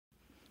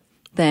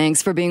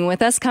Thanks for being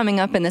with us. Coming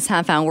up in this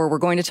half hour, we're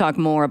going to talk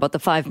more about the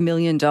 $5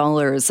 million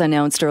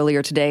announced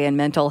earlier today in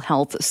mental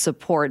health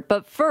support.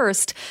 But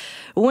first,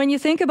 when you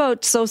think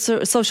about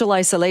social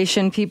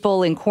isolation,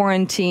 people in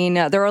quarantine,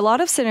 there are a lot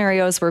of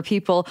scenarios where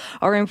people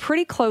are in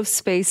pretty close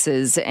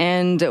spaces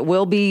and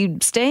will be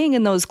staying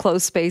in those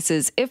close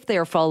spaces if they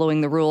are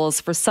following the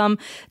rules for some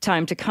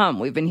time to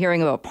come. We've been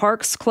hearing about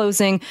parks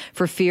closing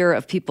for fear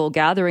of people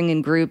gathering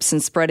in groups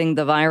and spreading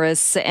the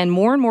virus. And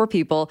more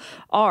people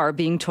are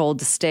being told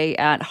to stay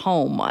at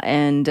home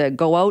and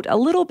go out a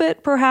little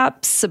bit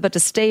perhaps, but to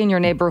stay in your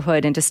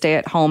neighborhood and to stay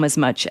at home as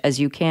much as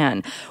you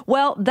can.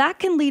 Well, that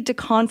can lead to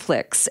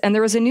conflicts. And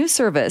there is a new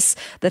service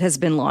that has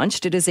been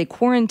launched. It is a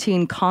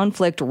quarantine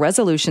conflict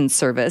resolution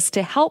service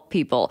to help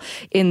people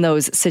in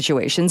those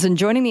situations. And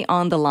joining me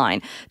on the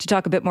line to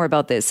talk a bit more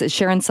about this is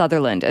Sharon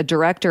Sutherland, a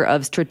Director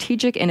of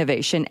Strategic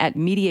Innovation at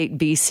Mediate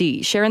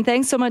BC. Sharon,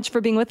 thanks so much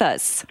for being with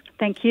us.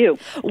 Thank you.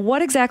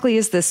 What exactly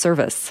is this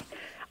service?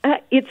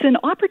 It's an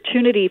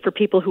opportunity for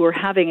people who are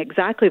having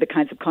exactly the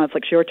kinds of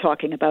conflicts you're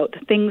talking about,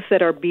 things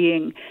that are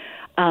being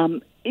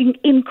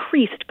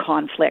increased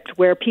conflict,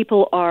 where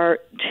people are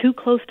too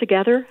close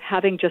together,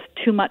 having just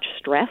too much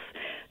stress.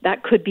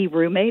 That could be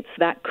roommates,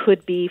 that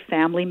could be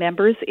family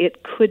members,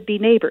 it could be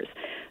neighbors.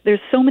 There's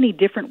so many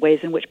different ways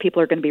in which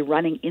people are going to be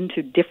running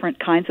into different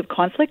kinds of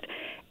conflict,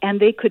 and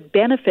they could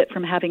benefit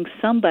from having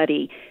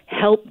somebody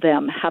help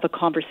them have a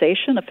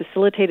conversation, a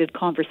facilitated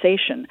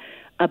conversation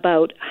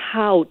about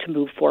how to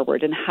move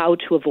forward and how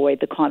to avoid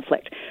the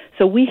conflict.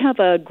 So we have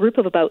a group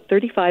of about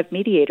 35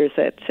 mediators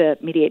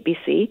at Mediate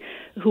BC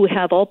who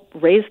have all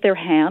raised their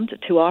hand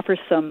to offer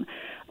some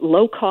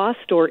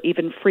low-cost or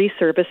even free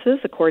services,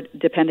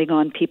 depending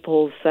on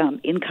people's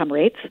income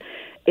rates,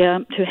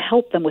 to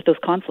help them with those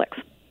conflicts.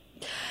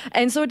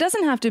 And so it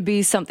doesn't have to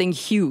be something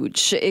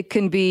huge. It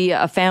can be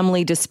a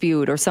family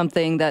dispute or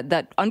something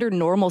that under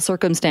normal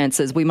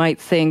circumstances we might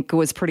think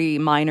was pretty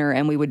minor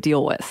and we would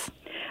deal with.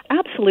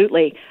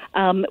 Absolutely.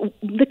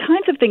 The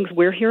kinds of things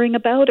we're hearing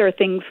about are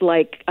things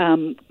like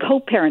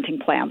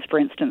co-parenting plans, for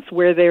instance,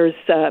 where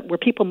where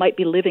people might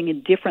be living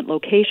in different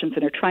locations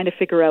and are trying to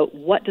figure out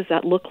what does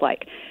that look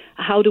like.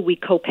 How do we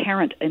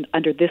co-parent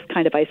under this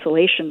kind of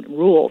isolation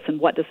rules, and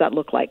what does that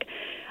look like?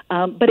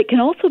 But it can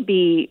also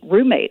be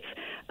roommates.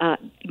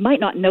 Might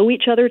not know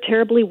each other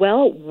terribly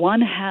well. One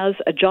has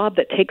a job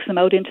that takes them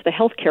out into the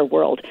healthcare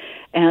world,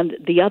 and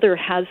the other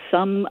has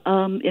some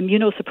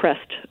immunosuppressed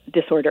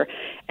disorder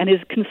and is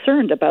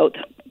concerned about,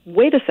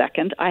 wait a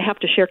second, I have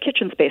to share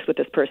kitchen space with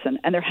this person,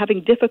 and they're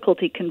having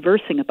difficulty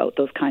conversing about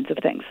those kinds of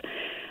things.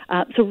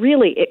 So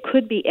really, it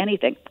could be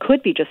anything.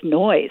 Could be just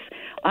noise.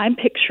 I'm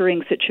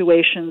picturing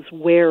situations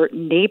where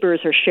neighbors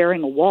are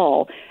sharing a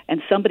wall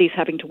and somebody's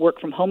having to work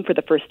from home for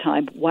the first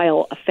time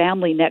while a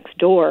family next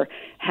door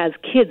has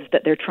kids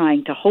that they're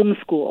trying to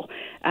homeschool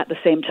at the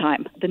same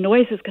time. The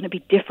noise is going to be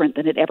different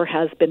than it ever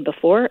has been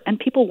before, and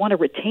people want to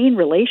retain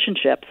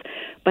relationships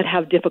but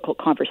have difficult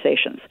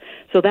conversations.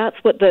 So that's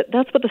what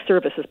the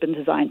service has been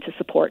designed to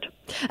support.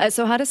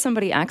 So how does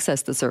somebody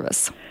access the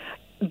service?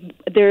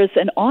 There's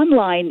an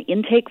online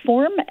intake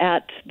form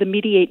at the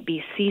Mediate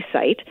BC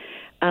site,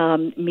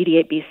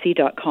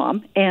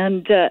 mediatebc.com,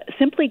 and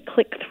simply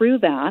click through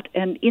that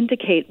and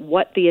indicate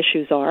what the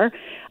issues are.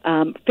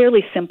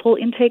 Fairly simple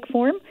intake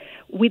form.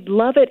 We'd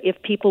love it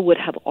if people would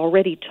have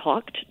already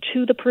talked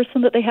to the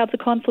person that they have the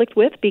conflict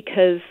with,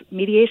 because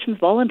mediation is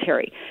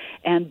voluntary,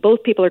 and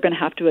both people are going to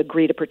have to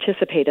agree to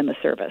participate in the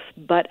service.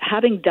 But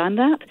having done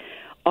that,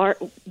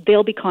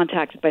 they'll be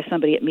contacted by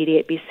somebody at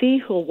Mediate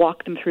BC who will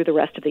walk them through the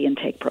rest of the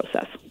intake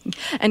process.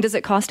 And does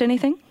it cost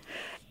anything?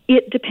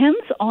 It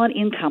depends on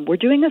income. We're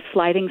doing a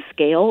sliding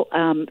scale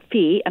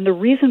fee, and the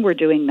reason we're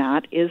doing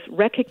that is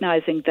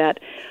recognizing that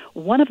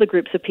one of the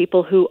groups of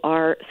people who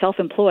are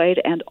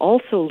self-employed and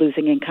also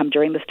losing income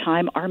during this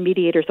time are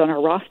mediators on our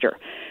roster.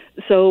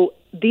 So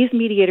these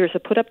mediators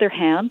have put up their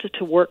hand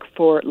to work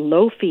for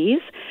low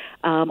fees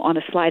on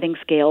a sliding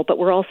scale, but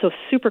we're also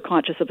super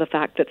conscious of the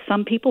fact that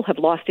some people have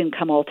lost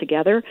income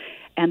altogether,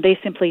 and they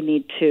simply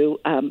need to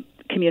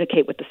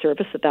communicate with the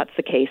service that that's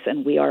the case,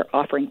 and we are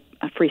offering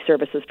free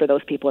services for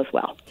those people as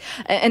well.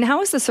 And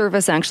how is the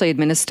service actually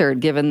administered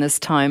given this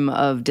time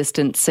of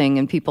distancing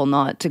and people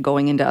not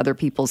going into other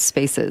people's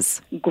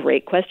spaces?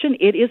 Great question.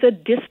 It is a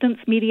distance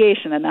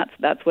mediation, and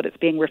that's what it's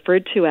being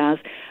referred to as.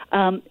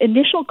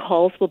 Initial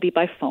calls will be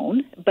by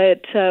phone,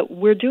 but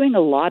we're doing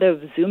a lot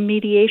of Zoom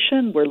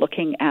mediation. We're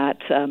looking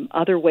at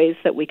other ways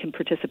that we can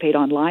participate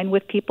online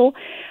with people.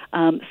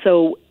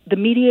 So the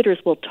mediators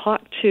will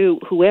talk to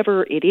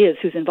whoever it is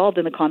who's involved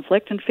in the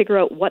conflict and figure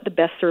out what the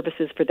best service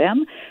is for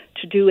them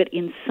to do it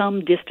in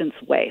some distance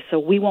way. So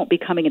we won't be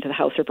coming into the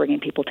house or bringing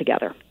people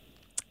together.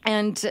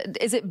 And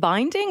is it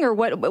binding, or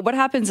what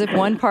happens if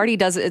one party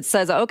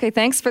says, okay,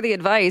 thanks for the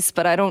advice,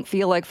 but I don't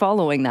feel like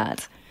following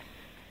that?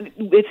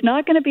 It's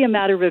not going to be a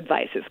matter of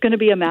advice. It's going to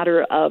be a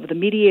matter of the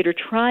mediator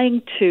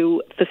trying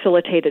to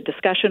facilitate a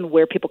discussion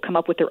where people come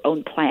up with their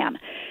own plan.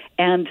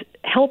 and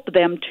help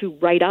them to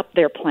write up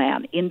their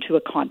plan into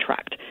a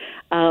contract.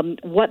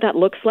 What that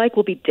looks like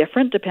will be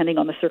different depending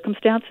on the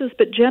circumstances,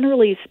 but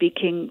generally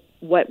speaking,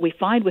 what we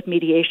find with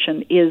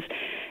mediation is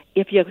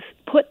if you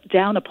put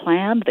down a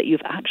plan that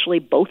you've actually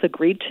both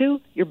agreed to,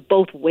 you're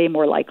both way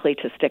more likely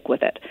to stick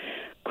with it.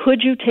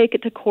 Could you take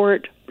it to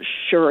court?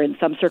 Sure, in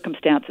some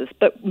circumstances.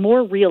 But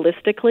more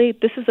realistically,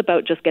 this is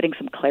about just getting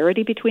some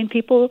clarity between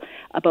people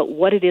about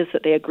what it is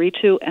that they agree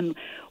to and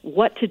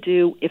what to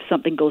do if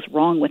something goes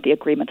wrong with the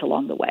agreement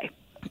along the way.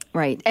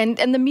 Right. And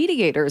the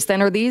mediators,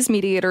 then, are these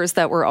mediators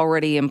that were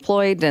already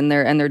employed and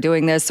they're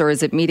doing this, or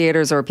is it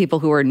mediators or people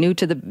who are new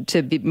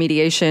to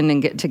mediation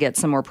and get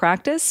some more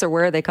practice, or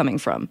where are they coming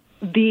from?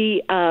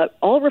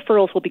 All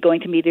referrals will be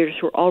going to mediators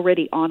who are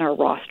already on our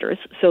rosters.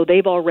 So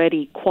they've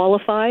already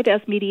qualified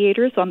as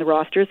mediators on the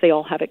rosters. They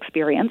all have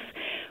experience.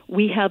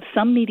 We have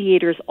some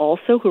mediators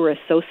also who are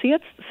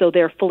associates, so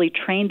they're fully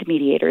trained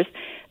mediators.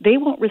 They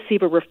won't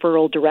receive a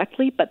referral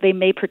directly, but they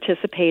may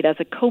participate as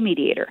a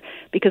co-mediator,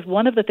 because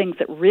one of the things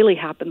that really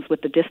happens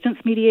with the distance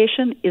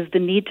mediation is the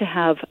need to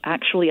have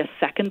actually a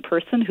second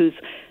person who's,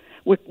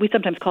 we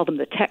sometimes call them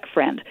the tech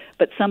friend,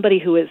 but somebody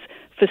who is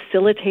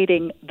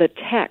facilitating the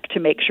tech to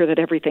make sure that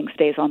everything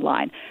stays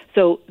online.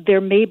 So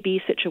there may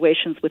be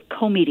situations with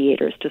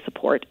co-mediators to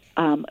support.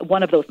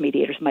 One of those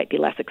mediators might be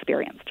less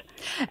experienced.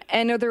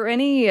 And are there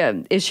any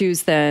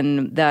issues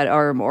then that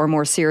are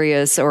more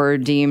serious or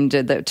deemed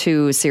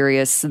too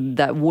serious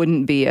that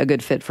wouldn't be a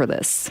good fit for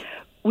this?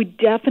 We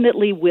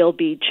definitely will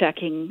be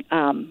checking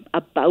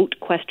about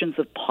questions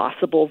of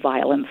possible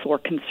violence or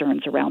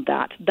concerns around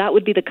that. That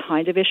would be the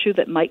kind of issue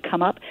that might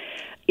come up.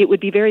 It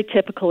would be very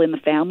typical in the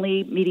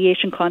family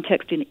mediation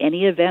context in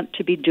any event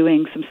to be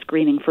doing some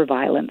screening for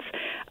violence,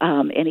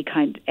 any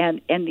kind.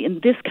 And in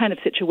this kind of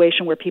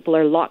situation where people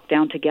are locked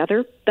down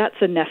together, that's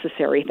a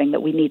necessary thing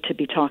that we need to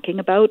be talking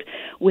about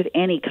with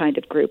any kind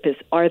of group is,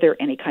 are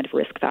there any kind of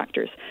risk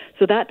factors?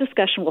 So that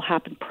discussion will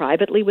happen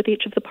privately with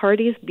each of the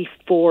parties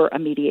before a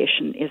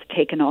mediation is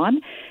taken on.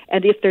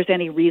 And if there's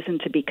any reason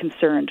to be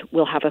concerned,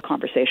 we'll have a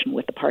conversation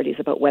with the parties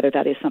about whether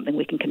that is something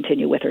we can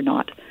continue with or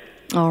not.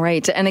 All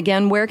right. And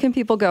again, where can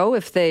people go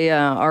if they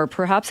are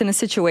perhaps in a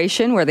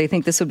situation where they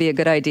think this would be a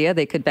good idea,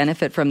 they could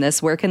benefit from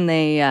this? Where can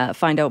they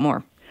find out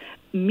more?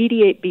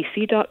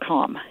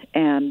 MediateBC.com,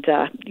 and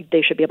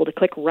they should be able to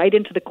click right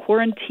into the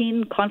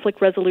Quarantine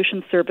Conflict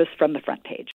Resolution Service from the front page.